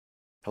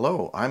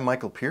Hello, I'm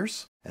Michael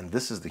Pierce, and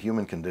this is The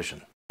Human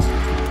Condition.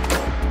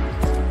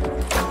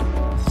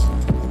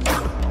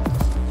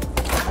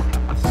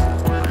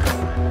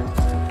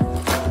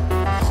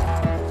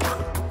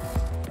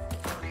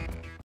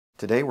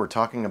 Today we're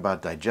talking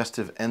about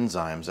digestive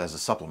enzymes as a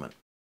supplement.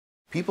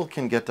 People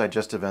can get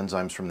digestive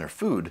enzymes from their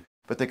food,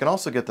 but they can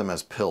also get them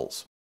as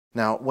pills.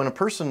 Now, when a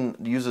person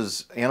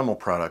uses animal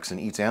products and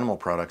eats animal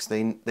products,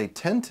 they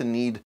tend to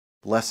need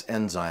less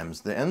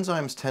enzymes. The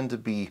enzymes tend to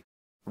be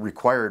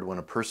required when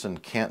a person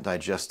can't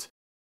digest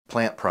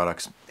plant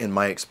products, in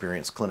my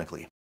experience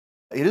clinically.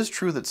 It is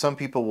true that some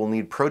people will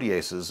need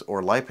proteases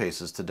or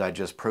lipases to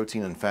digest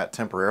protein and fat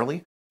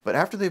temporarily, but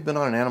after they've been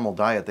on an animal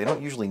diet, they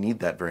don't usually need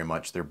that very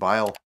much. Their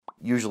bile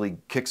usually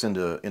kicks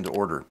into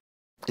order.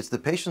 It's the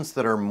patients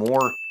that are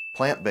more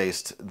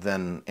plant-based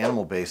than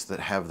animal-based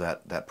that have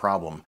that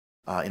problem,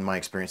 in my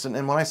experience.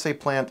 And when I say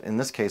plant, in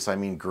this case, I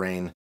mean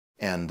grain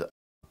and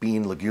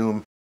bean,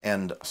 legume,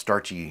 and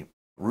starchy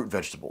root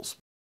vegetables.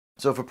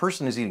 So if a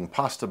person is eating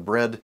pasta,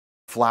 bread,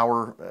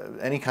 flour,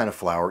 any kind of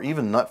flour,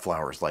 even nut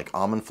flours like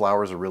almond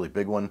flour is a really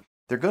big one,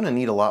 they're going to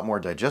need a lot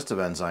more digestive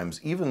enzymes,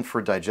 even for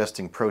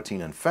digesting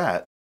protein and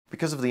fat,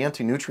 because of the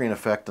anti-nutrient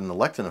effect and the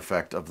lectin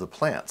effect of the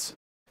plants.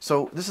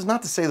 So this is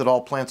not to say that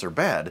all plants are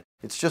bad.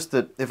 It's just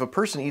that if a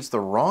person eats the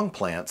wrong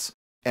plants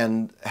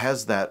and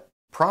has that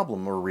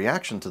problem or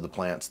reaction to the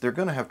plants, they're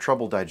going to have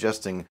trouble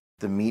digesting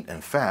the meat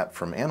and fat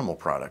from animal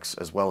products,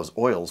 as well as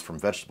oils from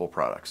vegetable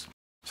products.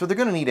 So they're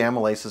going to need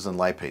amylases and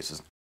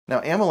lipases.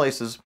 Now,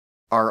 amylases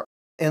are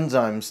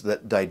enzymes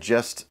that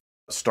digest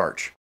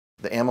starch.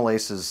 The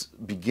amylases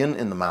begin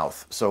in the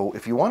mouth. So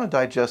if you want to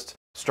digest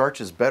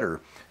starches better,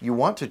 you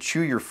want to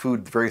chew your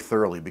food very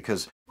thoroughly,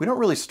 because we don't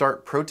really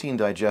start protein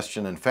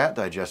digestion and fat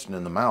digestion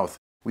in the mouth.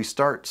 We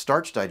start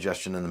starch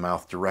digestion in the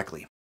mouth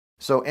directly.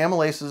 So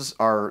amylases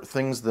are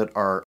things that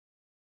are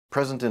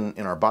present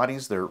in our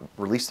bodies. They're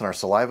released in our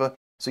saliva.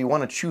 So you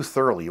want to chew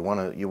thoroughly. You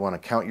want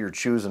to count your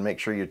chews and make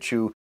sure you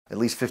chew at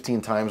least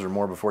 15 times or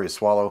more before you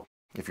swallow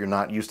if you're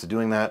not used to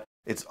doing that.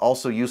 It's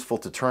also useful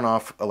to turn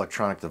off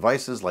electronic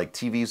devices like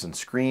TVs and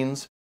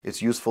screens.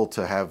 It's useful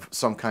to have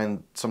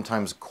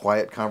sometimes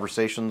quiet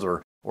conversations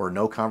or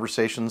no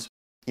conversations.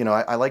 You know,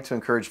 I like to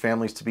encourage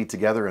families to be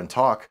together and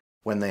talk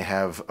when they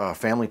have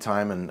family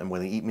time and when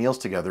they eat meals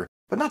together,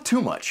 but not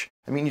too much.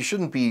 I mean, you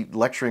shouldn't be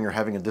lecturing or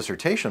having a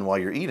dissertation while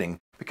you're eating,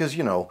 because,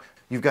 you know,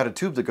 you've got a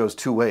tube that goes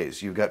two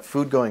ways. You've got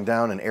food going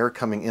down and air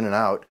coming in and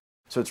out.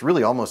 So it's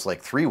really almost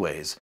like three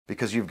ways,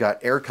 because you've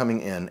got air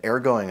coming in, air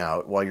going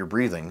out while you're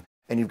breathing,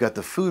 and you've got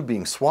the food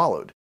being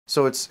swallowed.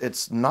 So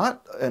it's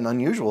not an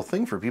unusual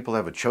thing for people to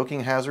have a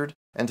choking hazard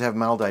and to have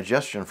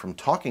maldigestion from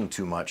talking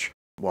too much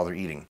while they're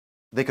eating.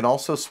 They can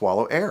also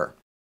swallow air.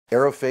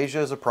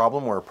 Aerophagia is a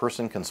problem where a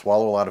person can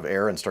swallow a lot of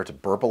air and start to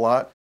burp a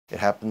lot. It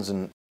happens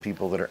in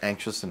people that are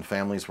anxious, in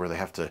families where they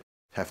have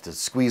to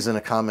squeeze in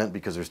a comment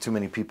because there's too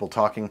many people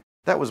talking.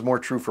 That was more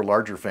true for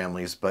larger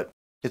families, but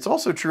it's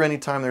also true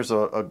anytime there's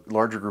a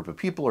larger group of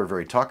people or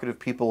very talkative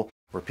people,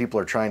 where people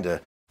are trying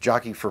to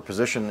jockey for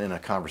position in a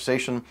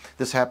conversation.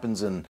 This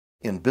happens in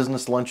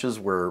business lunches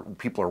where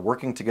people are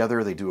working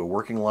together. They do a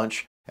working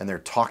lunch and they're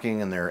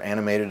talking and they're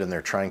animated and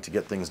they're trying to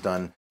get things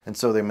done. And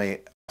so they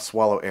may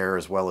swallow air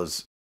as well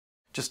as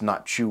just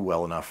not chew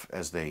well enough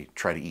as they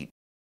try to eat.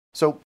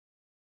 So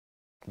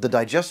the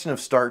digestion of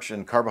starch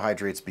and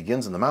carbohydrates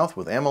begins in the mouth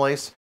with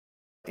amylase.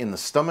 In the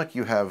stomach,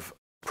 you have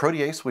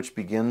protease, which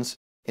begins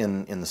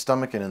in the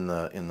stomach and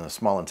in the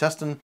small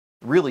intestine.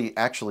 Really,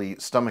 actually,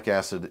 stomach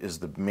acid is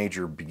the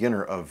major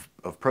beginner of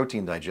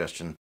protein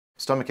digestion.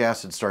 Stomach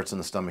acid starts in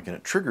the stomach and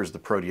it triggers the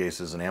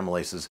proteases and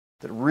amylases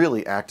that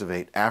really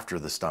activate after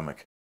the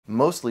stomach.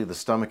 Mostly the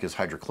stomach is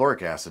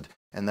hydrochloric acid,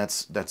 and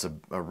that's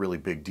a really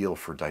big deal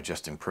for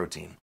digesting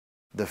protein.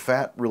 The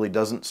fat really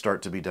doesn't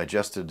start to be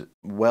digested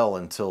well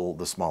until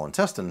the small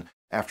intestine,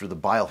 after the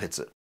bile hits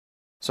it.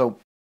 So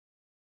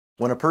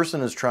when a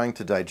person is trying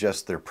to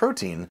digest their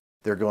protein,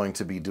 they're going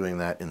to be doing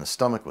that in the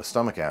stomach with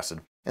stomach acid.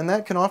 And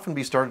that can often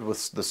be started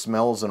with the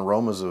smells and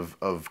aromas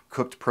of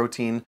cooked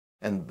protein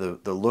and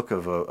the look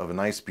of a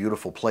nice,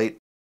 beautiful plate.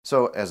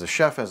 So as a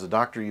chef, as a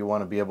doctor, you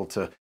want to be able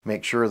to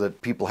make sure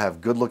that people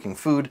have good-looking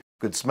food,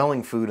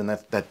 good-smelling food, and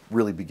that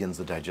really begins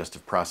the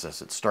digestive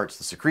process. It starts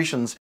the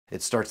secretions,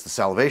 it starts the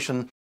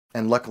salivation,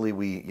 and luckily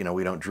we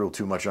don't drool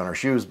too much on our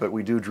shoes, but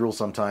we do drool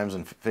sometimes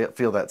and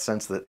feel that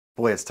sense that,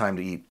 boy, it's time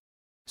to eat.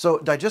 So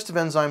digestive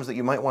enzymes that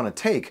you might want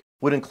to take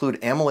would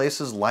include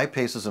amylases,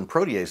 lipases, and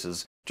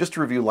proteases. Just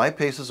to review,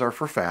 lipases are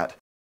for fat,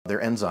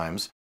 they're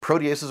enzymes.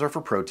 Proteases are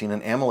for protein,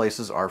 and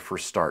amylases are for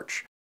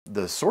starch.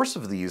 The source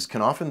of these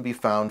can often be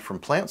found from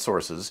plant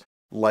sources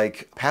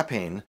like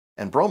papain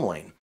and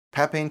bromelain.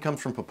 Papain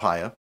comes from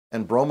papaya,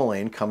 and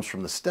bromelain comes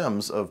from the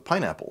stems of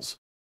pineapples.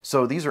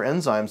 So these are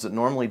enzymes that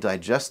normally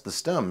digest the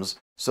stems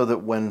so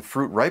that when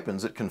fruit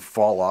ripens, it can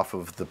fall off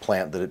of the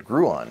plant that it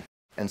grew on.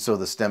 And so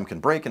the stem can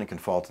break and it can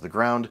fall to the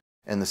ground,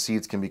 and the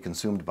seeds can be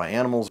consumed by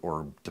animals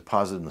or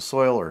deposited in the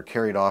soil or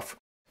carried off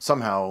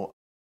somehow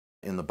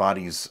in the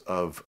bodies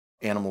of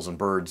animals and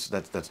birds.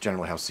 That's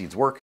generally how seeds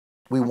work.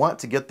 We want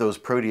to get those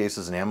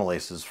proteases and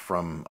amylases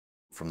from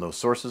those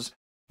sources.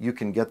 You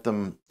can get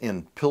them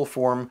in pill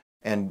form,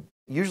 and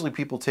usually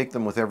people take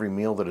them with every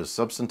meal that is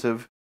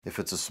substantive. If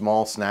it's a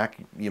small snack,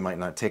 you might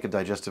not take a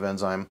digestive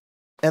enzyme.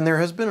 And there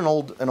has been an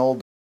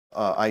old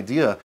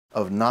idea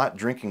of not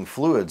drinking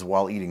fluids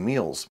while eating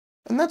meals.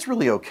 And that's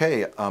really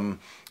okay.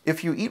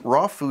 If you eat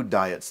raw food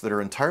diets that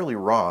are entirely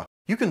raw,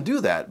 you can do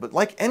that. But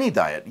like any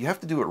diet, you have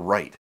to do it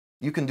right.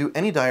 You can do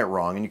any diet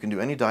wrong and you can do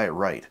any diet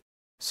right.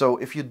 So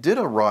if you did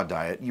a raw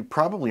diet, you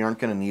probably aren't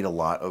going to need a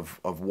lot of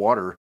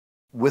water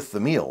with the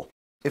meal.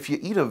 If you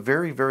eat a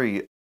very,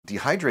 very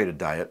dehydrated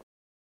diet,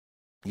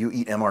 you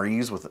eat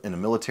MREs in a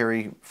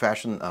military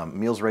fashion,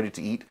 meals ready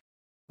to eat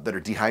that are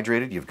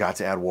dehydrated, you've got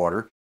to add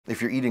water.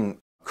 If you're eating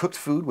cooked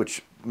food,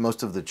 which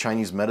most of the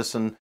Chinese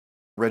medicine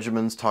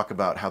regimens talk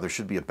about how there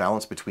should be a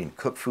balance between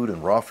cooked food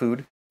and raw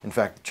food. In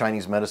fact,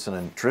 Chinese medicine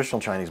and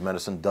traditional Chinese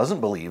medicine doesn't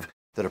believe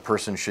that a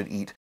person should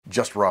eat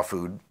just raw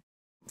food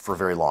for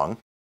very long.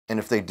 And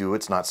if they do,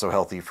 it's not so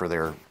healthy for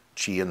their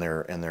qi and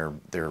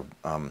their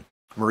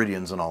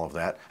meridians and all of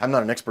that. I'm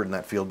not an expert in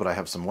that field, but I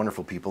have some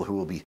wonderful people who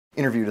will be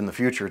interviewed in the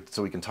future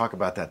so we can talk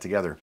about that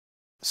together.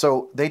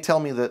 So they tell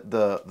me that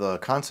the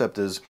concept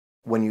is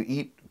when you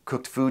eat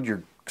cooked food,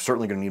 you're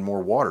certainly going to need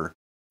more water.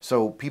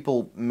 So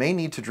people may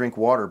need to drink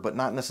water, but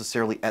not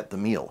necessarily at the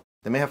meal.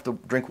 They may have to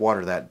drink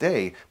water that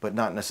day, but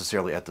not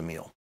necessarily at the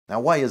meal. Now,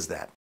 why is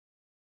that?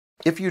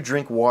 If you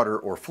drink water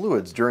or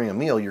fluids during a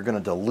meal, you're going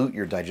to dilute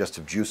your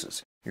digestive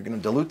juices. You're going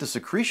to dilute the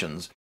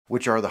secretions,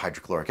 which are the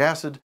hydrochloric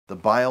acid, the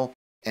bile,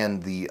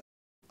 and the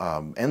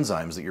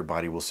enzymes that your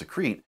body will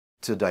secrete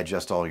to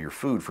digest all your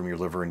food from your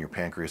liver and your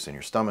pancreas and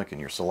your stomach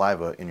and your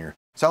saliva and your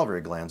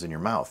salivary glands in your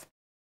mouth.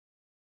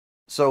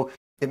 So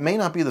it may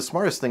not be the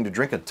smartest thing to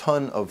drink a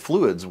ton of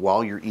fluids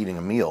while you're eating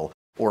a meal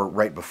or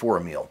right before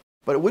a meal.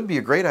 But it would be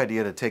a great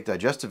idea to take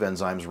digestive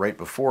enzymes right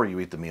before you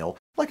eat the meal,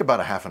 like about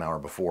a half an hour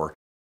before.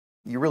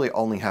 You really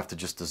only have to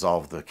just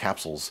dissolve the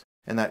capsules,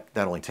 and that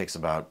only takes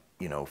about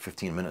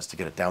 15 minutes to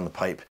get it down the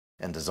pipe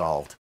and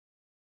dissolved.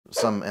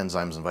 Some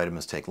enzymes and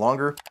vitamins take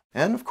longer,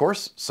 and of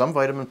course, some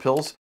vitamin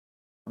pills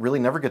really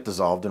never get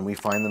dissolved, and we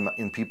find them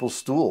in people's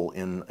stool,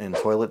 in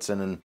toilets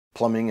and in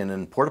plumbing and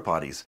in porta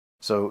potties.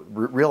 So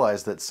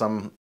realize that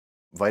some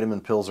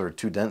vitamin pills are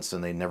too dense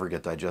and they never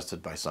get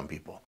digested by some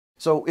people.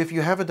 So if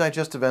you have a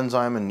digestive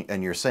enzyme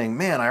and you're saying,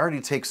 man, I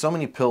already take so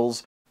many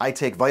pills, I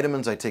take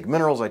vitamins, I take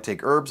minerals, I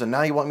take herbs, and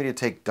now you want me to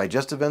take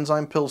digestive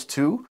enzyme pills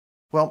too?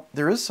 Well,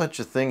 there is such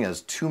a thing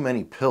as too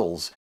many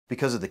pills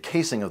because of the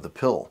casing of the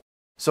pill.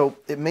 So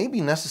it may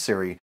be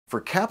necessary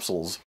for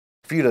capsules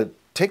for you to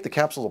take the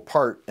capsule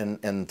apart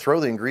and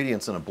throw the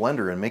ingredients in a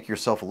blender and make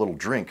yourself a little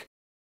drink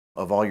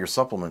of all your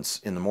supplements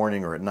in the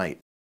morning or at night.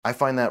 I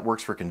find that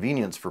works for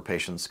convenience for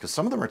patients because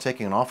some of them are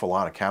taking an awful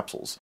lot of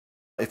capsules.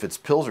 If it's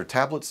pills or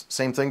tablets,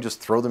 same thing, just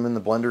throw them in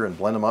the blender and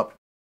blend them up.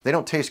 They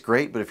don't taste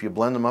great, but if you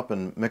blend them up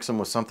and mix them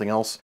with something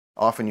else,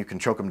 often you can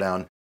choke them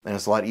down, and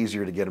it's a lot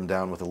easier to get them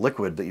down with a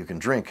liquid that you can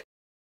drink,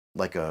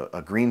 like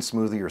a green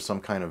smoothie or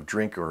some kind of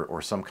drink or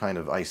some kind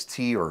of iced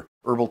tea or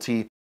herbal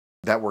tea.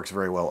 That works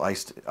very well,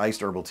 iced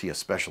herbal tea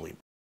especially.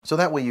 So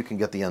that way you can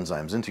get the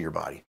enzymes into your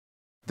body.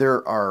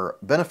 There are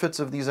benefits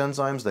of these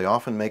enzymes. They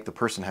often make the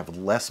person have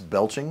less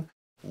belching,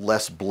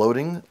 less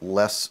bloating,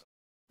 less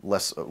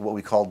what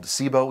we called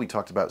SIBO. We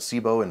talked about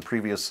SIBO in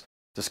previous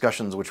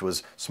discussions, which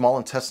was small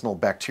intestinal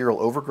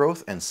bacterial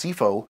overgrowth, and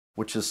SIFO,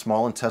 which is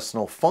small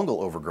intestinal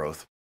fungal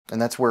overgrowth.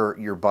 And that's where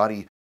your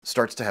body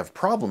starts to have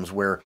problems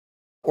where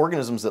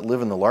organisms that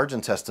live in the large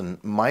intestine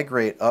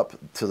migrate up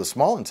to the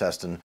small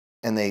intestine,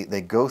 and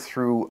they go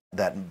through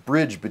that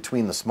bridge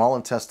between the small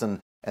intestine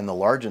and the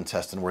large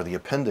intestine where the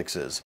appendix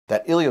is.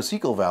 That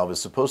ileocecal valve is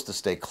supposed to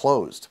stay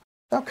closed.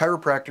 Now,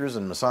 chiropractors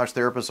and massage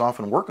therapists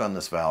often work on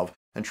this valve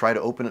and try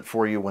to open it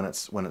for you when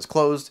it's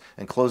closed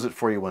and close it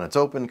for you when it's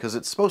open, because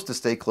it's supposed to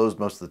stay closed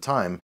most of the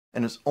time,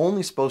 and it's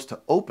only supposed to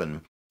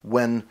open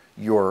when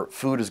your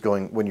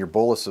when your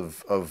bolus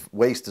of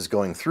waste is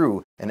going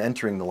through and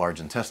entering the large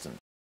intestine.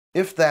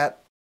 If that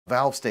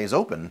valve stays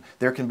open,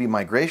 there can be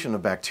migration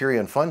of bacteria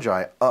and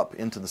fungi up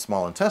into the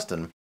small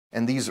intestine,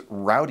 and these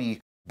rowdy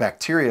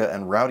bacteria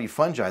and rowdy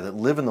fungi that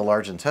live in the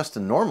large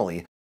intestine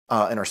normally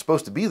and are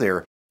supposed to be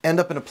there end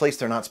up in a place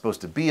they're not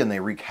supposed to be, and they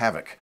wreak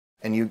havoc.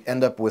 And you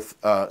end up with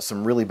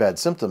some really bad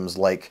symptoms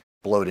like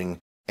bloating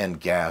and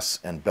gas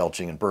and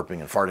belching and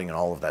burping and farting and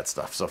all of that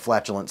stuff. So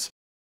flatulence.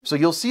 So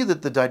you'll see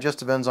that the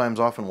digestive enzymes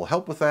often will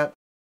help with that.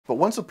 But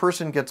once a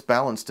person gets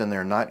balanced and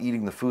they're not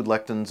eating the food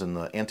lectins and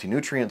the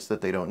anti-nutrients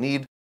that they don't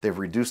need, they've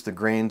reduced the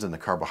grains and the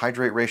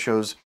carbohydrate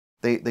ratios,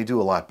 they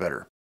do a lot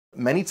better.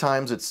 Many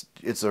times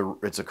it's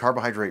a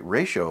carbohydrate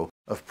ratio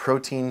of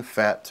protein,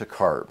 fat to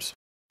carbs.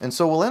 And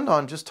so we'll end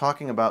on just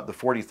talking about the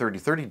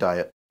 40-30-30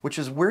 diet, which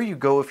is where you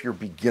go if you're a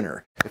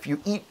beginner. If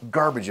you eat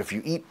garbage, if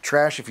you eat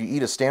trash, if you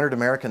eat a standard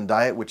American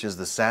diet, which is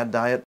the SAD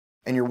diet,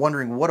 and you're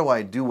wondering, what do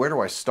I do? Where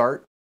do I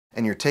start?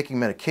 And you're taking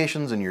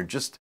medications and you're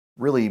just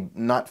really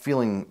not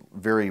feeling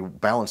very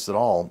balanced at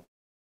all,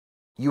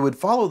 you would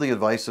follow the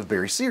advice of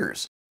Barry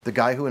Sears, the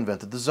guy who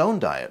invented the zone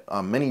diet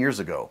many years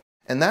ago.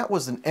 And that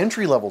was an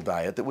entry-level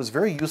diet that was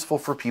very useful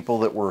for people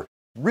that were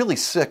really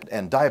sick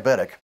and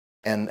diabetic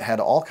and had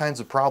all kinds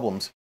of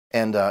problems.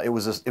 And it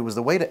was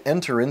the way to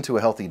enter into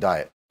a healthy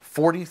diet.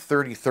 40,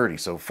 30, 30.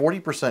 So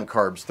 40%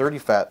 carbs, 30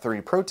 fat,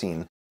 30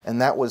 protein. And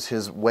that was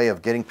his way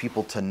of getting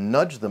people to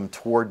nudge them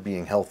toward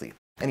being healthy.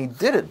 And he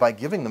did it by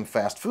giving them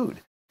fast food.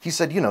 He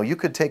said, you know, you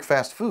could take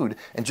fast food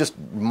and just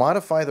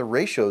modify the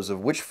ratios of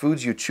which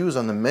foods you choose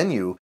on the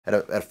menu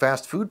at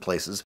fast food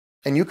places,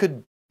 and you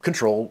could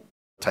control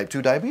type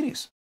 2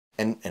 diabetes.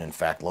 And in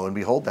fact, lo and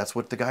behold, that's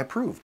what the guy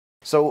proved.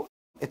 So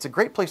it's a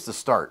great place to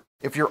start.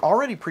 If you're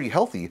already pretty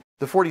healthy,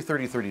 the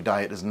 40-30-30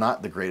 diet is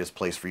not the greatest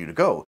place for you to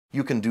go.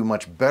 You can do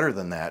much better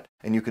than that,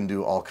 and you can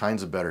do all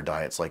kinds of better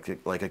diets, like a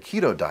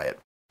keto diet.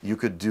 You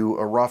could do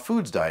a raw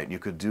foods diet. You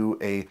could do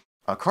a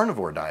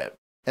carnivore diet.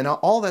 And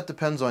all that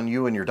depends on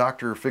you and your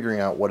doctor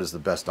figuring out what is the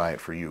best diet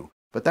for you.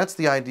 But that's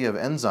the idea of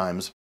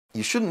enzymes.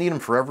 You shouldn't eat them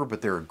forever,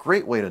 but they're a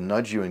great way to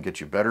nudge you and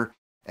get you better,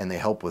 and they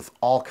help with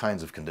all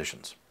kinds of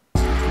conditions.